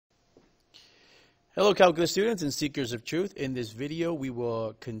Hello, calculus students and seekers of truth. In this video, we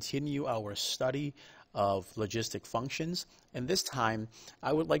will continue our study of logistic functions. And this time,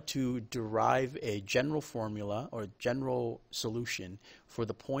 I would like to derive a general formula or general solution for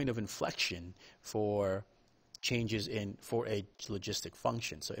the point of inflection for changes for a logistic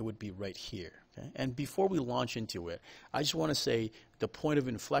function. So it would be right here. Okay? And before we launch into it, I just want to say the point of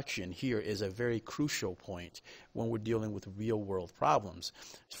inflection here is a very crucial point when we're dealing with real world problems.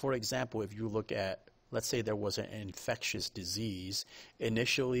 For example, if you look at, let's say there was an infectious disease.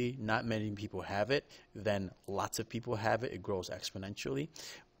 Initially, not many people have it. Then lots of people have it. It grows exponentially.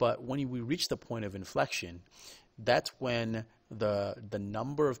 But when we reach the point of inflection, that's when the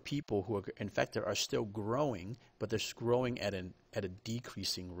number of people who are infected are still growing, but they're growing at a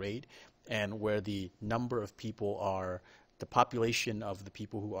decreasing rate, and where the number of people are, the population of the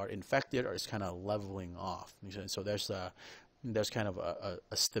people who are infected is kind of leveling off. So there's kind of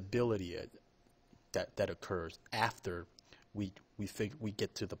a stability that occurs after we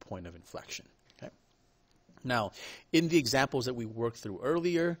get to the point of inflection. Okay? Now, in the examples that we worked through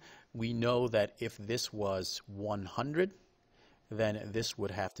earlier, we know that if this was 100, then this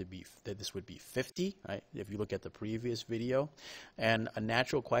would be 50, right? If you look at the previous video. And a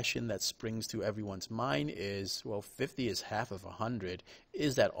natural question that springs to everyone's mind is, well, 50 is half of 100.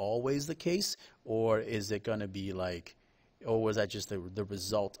 Is that always the case? Or is it going to be like, or was that just the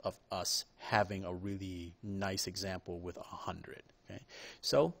result of us having a really nice example with 100? Okay?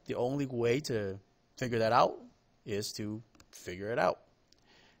 So the only way to figure that out is to figure it out.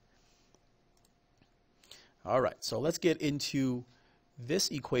 All right, so let's get into this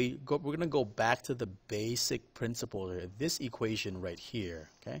equation. We're going to go back to the basic principle here, this equation right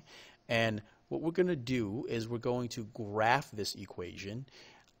here. Okay, and what we're going to do is we're going to graph this equation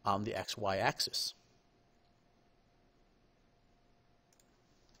on the xy axis.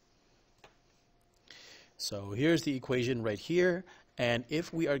 So here's the equation right here, and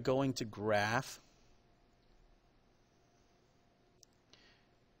if we are going to graph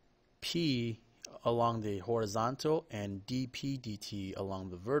P along the horizontal and dp dt along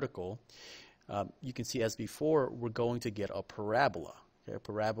the vertical, you can see as before, we're going to get a parabola, okay? A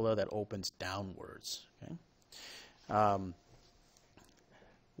parabola that opens downwards. Okay?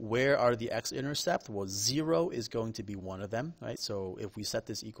 Where are the x-intercept? Well, 0 is going to be one of them, right? So if we set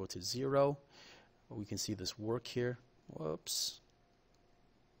this equal to 0, we can see this work here. Whoops.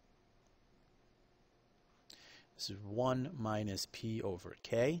 This is 1 minus p over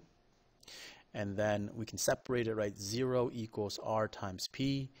k. And then we can separate it, right? 0 equals r times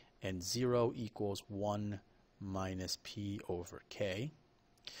p, and 0 equals 1 minus p over k.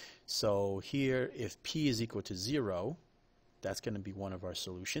 So here, if p is equal to 0, that's going to be one of our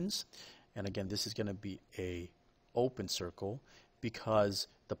solutions. And again, this is going to be a open circle because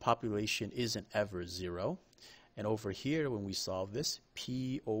the population isn't ever 0. And over here, when we solve this,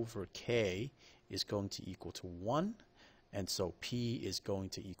 p over k is going to equal to 1. And so p is going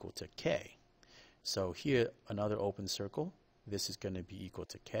to equal to k. So here, another open circle. This is going to be equal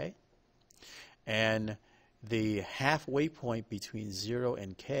to k. And the halfway point between 0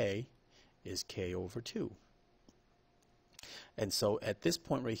 and k is k over 2. And so at this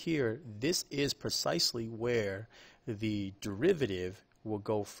point right here, this is precisely where the derivative will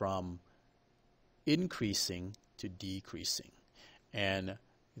go from increasing to decreasing. And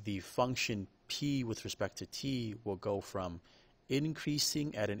the function p with respect to t will go from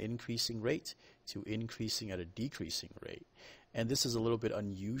increasing at an increasing rate to increasing at a decreasing rate. And this is a little bit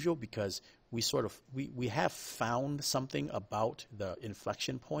unusual because we have found something about the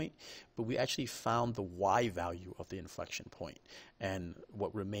inflection point, but we actually found the y value of the inflection point. And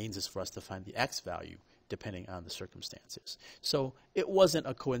what remains is for us to find the x value depending on the circumstances. So it wasn't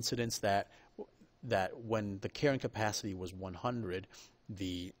a coincidence that when the carrying capacity was 100,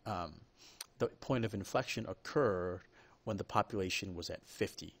 the point of inflection occurred when the population was at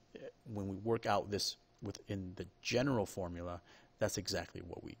 50. When we work out this within the general formula, that's exactly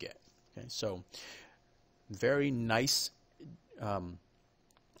what we get. Okay, so very nice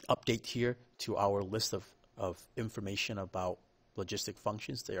update here to our list of information about logistic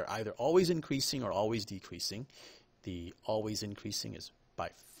functions. They are either always increasing or always decreasing. The always increasing is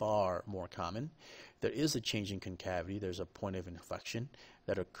by far more common. There is a change in concavity. There's a point of inflection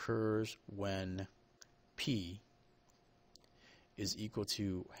that occurs when P is equal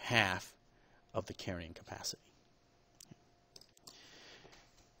to half of the carrying capacity.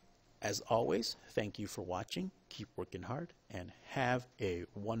 As always, thank you for watching. Keep working hard and have a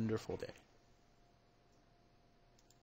wonderful day.